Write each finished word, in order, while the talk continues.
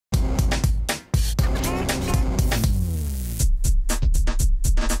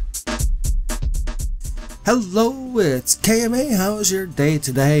Hello, it's KMA. How's your day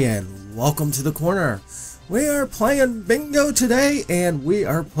today? And welcome to the corner. We are playing bingo today, and we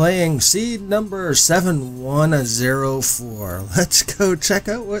are playing seed number 7104. Let's go check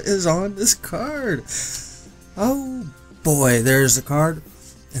out what is on this card. Oh boy, there's the card,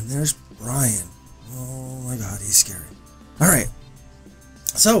 and there's Brian. Oh my god, he's scary. Alright,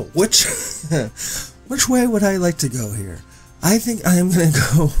 so which way would I like to go here? I think I am going to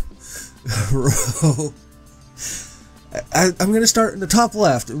go row. I'm going to start in the top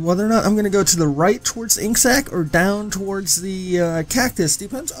left. Whether or not I'm going to go to the right towards the ink sac or down towards the cactus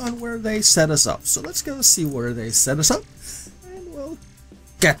depends on where they set us up. So let's go see where they set us up, and we'll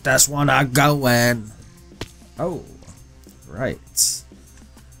get this one going. Oh, right.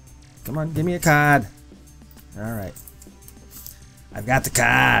 Come on, give me a card. Alright. I've got the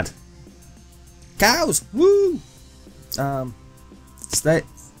card. Cows! Woo! Stay.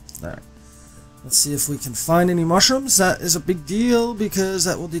 Alright. Let's see if we can find any mushrooms. That is a big deal because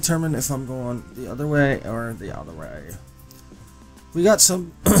that will determine if I'm going the other way or the other way. We got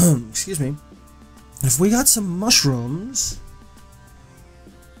some, excuse me. If we got some mushrooms.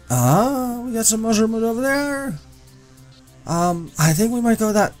 We got some mushrooms over there. I think we might go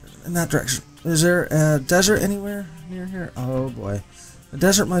in that direction. Is there a desert anywhere near here? Oh boy. The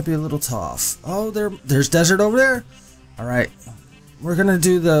desert might be a little tough. Oh, there's desert over there. Alright. We're going to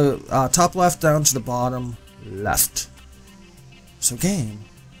do the top left down to the bottom left. So game,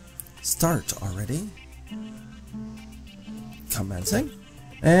 start already. Commencing.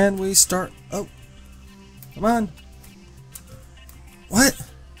 And we start. Oh, come on. What?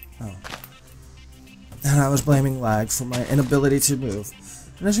 Oh. And I was blaming lag for my inability to move.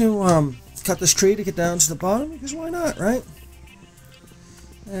 I'm just going to cut this tree to get down to the bottom, because why not, right?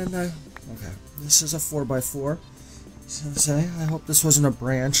 And, okay. This is a 4x4. I hope this wasn't a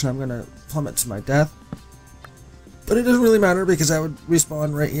branch and I'm gonna plummet to my death. But it doesn't really matter because I would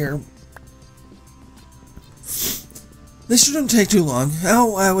respawn right here. This shouldn't take too long.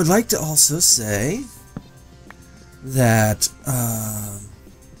 Now, I would like to also say that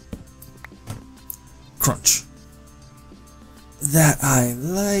crunch. That I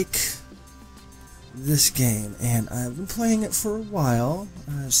like this game, and I've been playing it for a while,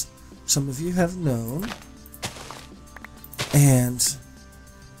 as some of you have known. And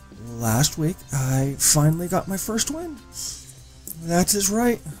last week, I finally got my first win. That is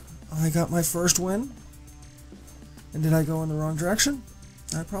right. I got my first win. And did I go in the wrong direction?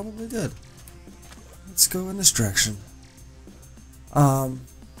 I probably did. Let's go in this direction. Oh,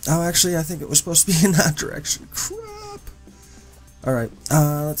 actually, I think it was supposed to be in that direction. Crap! Alright,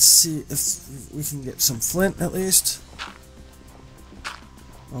 let's see if we can get some flint, at least.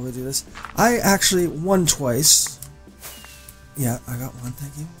 While we do this. I actually won twice. Yeah, I got one,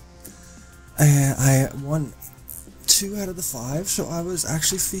 thank you. And I won 2 out of the 5, so I was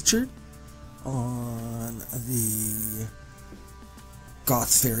actually featured on the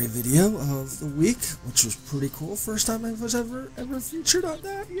Goth Fairy video of the week, which was pretty cool. First time I was ever featured on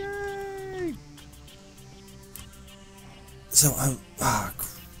that. Yay! So I'm crud.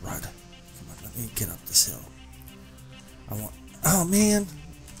 Come on, let me get up this hill. Oh man,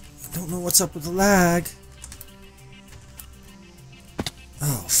 I don't know what's up with the lag.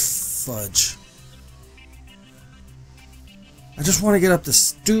 Oh, fudge. I just want to get up this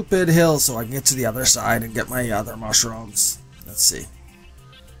stupid hill so I can get to the other side and get my other mushrooms. Let's see.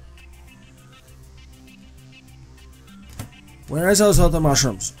 Where is those other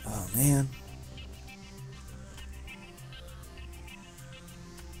mushrooms? Oh, man.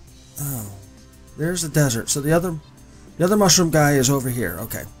 Oh. There's the desert. So the other mushroom guy is over here.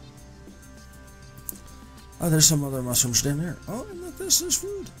 Okay. Oh, there's some other mushrooms down there. Oh, and look, this is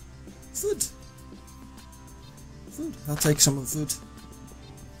food. Food. Food. I'll take some of the food.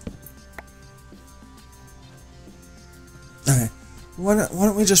 Okay. Why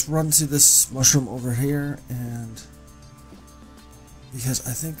don't we just run to this mushroom over here, and because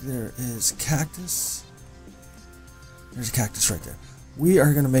I think there is cactus. There's a cactus right there. We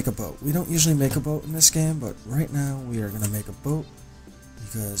are going to make a boat. We don't usually make a boat in this game, but right now we are going to make a boat.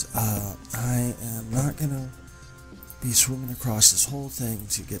 Because I am not going to be swimming across this whole thing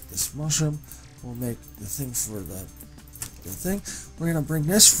to get this mushroom. We'll make the thing for the thing. We're going to bring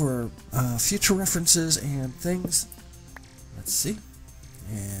this for future references and things. Let's see.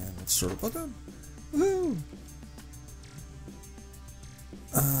 And let's sort of put them. Woohoo!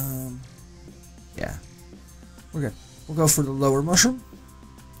 Yeah. We're good. We'll go for the lower mushroom.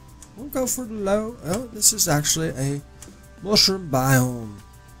 We'll go for the low. Oh, this is actually a mushroom biome.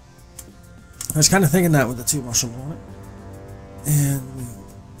 I was kind of thinking that with the 2 mushrooms on it. And we'll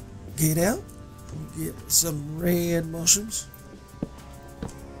gate out. Get some red mushrooms.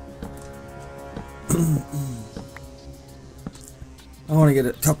 I want to get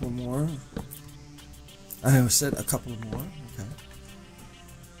a couple more. I said a couple more.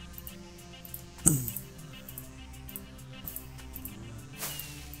 Okay.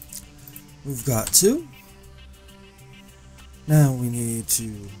 We've got 2. Now we need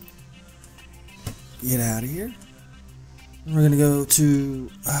to get out of here. And we're gonna go to you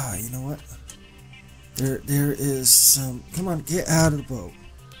know what? There is some. Come on, get out of the boat.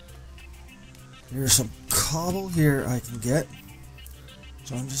 There's some cobble here I can get.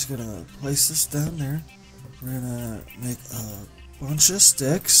 So I'm just gonna place this down there. We're gonna make a bunch of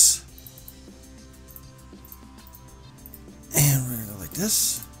sticks. And we're gonna go like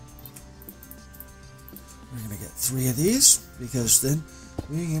this. We're gonna get 3 of these because then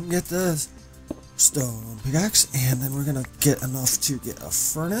we can get the stone pickaxe, and then we're gonna get enough to get a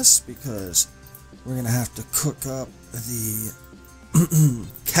furnace because we're gonna have to cook up the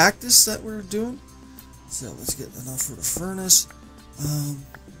cactus that we're doing. So let's get enough for the furnace.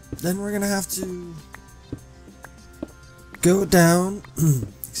 Then we're gonna have to go down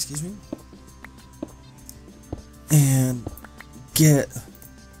excuse me, and get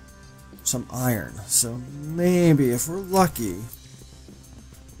some iron. So maybe if we're lucky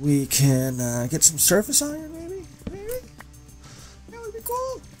we can get some surface iron. Maybe that would be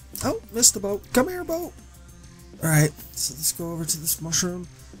cool. Oh, missed the boat. Come here, boat. Alright, so let's go over to this mushroom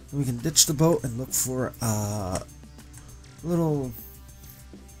and we can ditch the boat and look for a little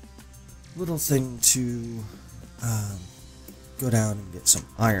thing to go down and get some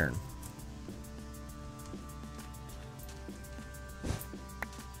iron.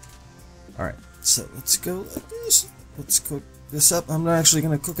 Alright, so let's go like this. Let's cook this up. I'm not actually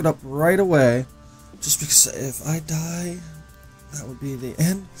going to cook it up right away, just because if I die, that would be the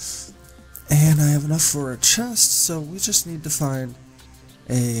end. And I have enough for a chest, so we just need to find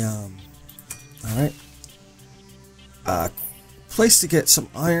a, alright, place to get some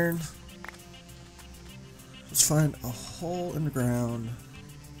iron. Let's find a hole in the ground,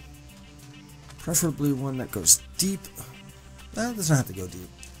 preferably one that goes deep. That doesn't have to go deep.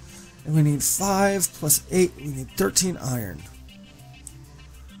 And we need 5 plus 8, we need 13 iron.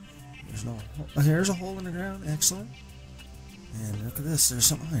 There's no hole. Oh, here's a hole in the ground, excellent. And look at this, there's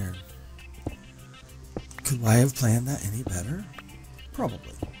some iron. Could I have planned that any better?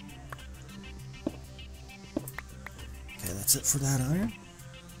 Probably. Okay, that's it for that iron.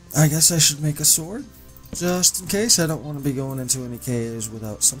 I guess I should make a sword, just in case. I don't want to be going into any caves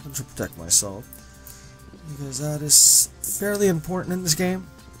without something to protect myself, because that is fairly important in this game.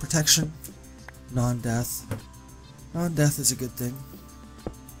 Protection, non-death. Non-death is a good thing.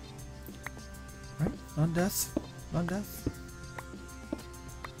 Right? Non-death? Non-death?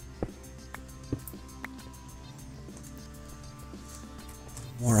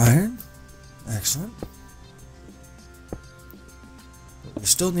 More iron. Excellent. But we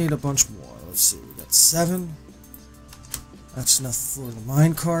still need a bunch more. Let's see, we got 7. That's enough for the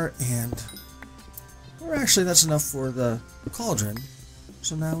minecart, and... or actually, that's enough for the cauldron.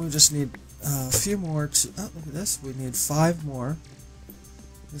 So now we just need a few more to... oh, look at this. We need 5 more.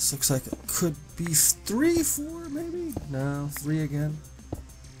 This looks like it could be 3, 4, maybe? No, 3 again.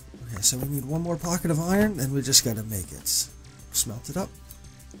 Okay, so we need 1 more pocket of iron, and we just gotta make it. Smelt it up.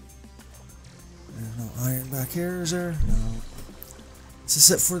 There's no iron back here, is there? No. Is this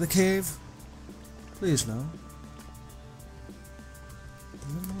it for the cave? Please, no. A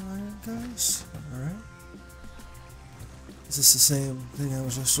little more iron, guys? Alright. Is this the same thing I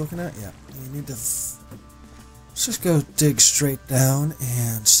was just looking at? Yeah. We need to... let's just go dig straight down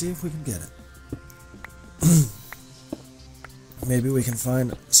and see if we can get it. Maybe we can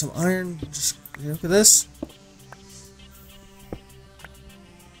find some iron. Just look at this.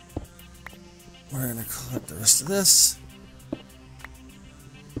 We're going to collect the rest of this.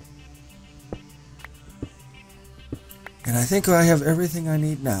 And I think I have everything I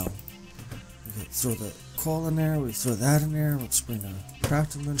need now. We can throw the coal in there, we throw that in there, let's bring the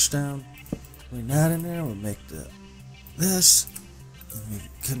crafting bench down, bring that in there, we'll make this, and we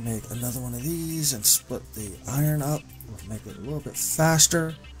can make another one of these and split the iron up, we'll make it a little bit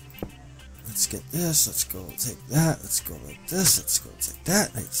faster. Let's get this, let's go take that, let's go like this, let's go take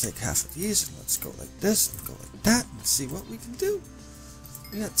that, let's take half of these, and let's go like this, and go like that, and see what we can do.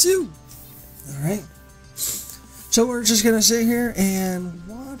 We got 2. Alright. So we're just going to sit here and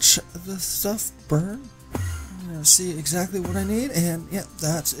watch the stuff burn. I'm going to see exactly what I need, and yeah,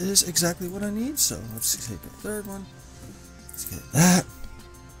 that is exactly what I need. So let's take a 3rd one. Let's get that.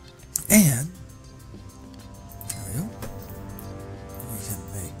 And there we go. We can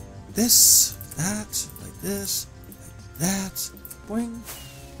make this, that. this, like that, boing.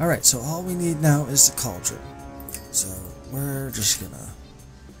 Alright, so all we need now is the cauldron. So we're just gonna,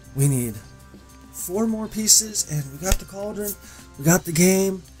 we need 4 more pieces, and we got the cauldron, we got the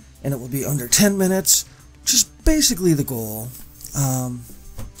game, and it will be under 10 minutes, which is basically the goal.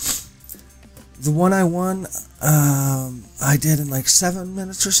 The one I won, I did in like 7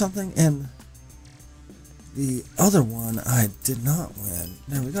 minutes or something, and the other one I did not win.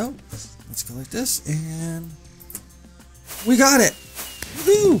 There we go. Let's go like this, and we got it!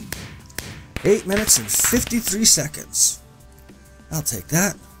 Woo! 8 minutes and 53 seconds. I'll take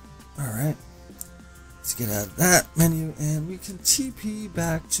that. Alright. Let's get out of that menu, and we can TP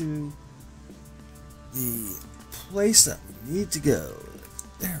back to the place that we need to go.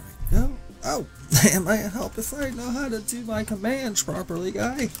 There we go. Oh, that might help if I know how to do my commands properly,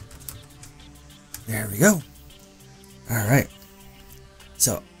 guy. There we go. Alright.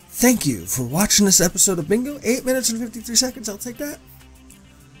 So, thank you for watching this episode of Bingo. 8 minutes and 53 seconds. I'll take that.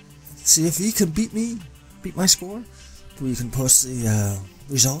 Let's see if you can beat me, beat my score. We can post the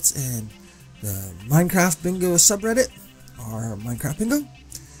results in the Minecraft Bingo subreddit, or Minecraft Bingo.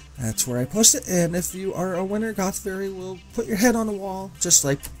 That's where I post it, and if you are a winner, Gothberry will put your head on the wall, just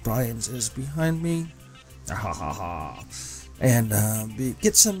like Brian's is behind me. And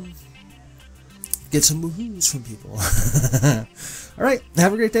get some woohoos from people. Alright,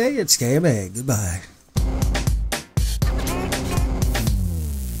 have a great day. It's KMA. Goodbye.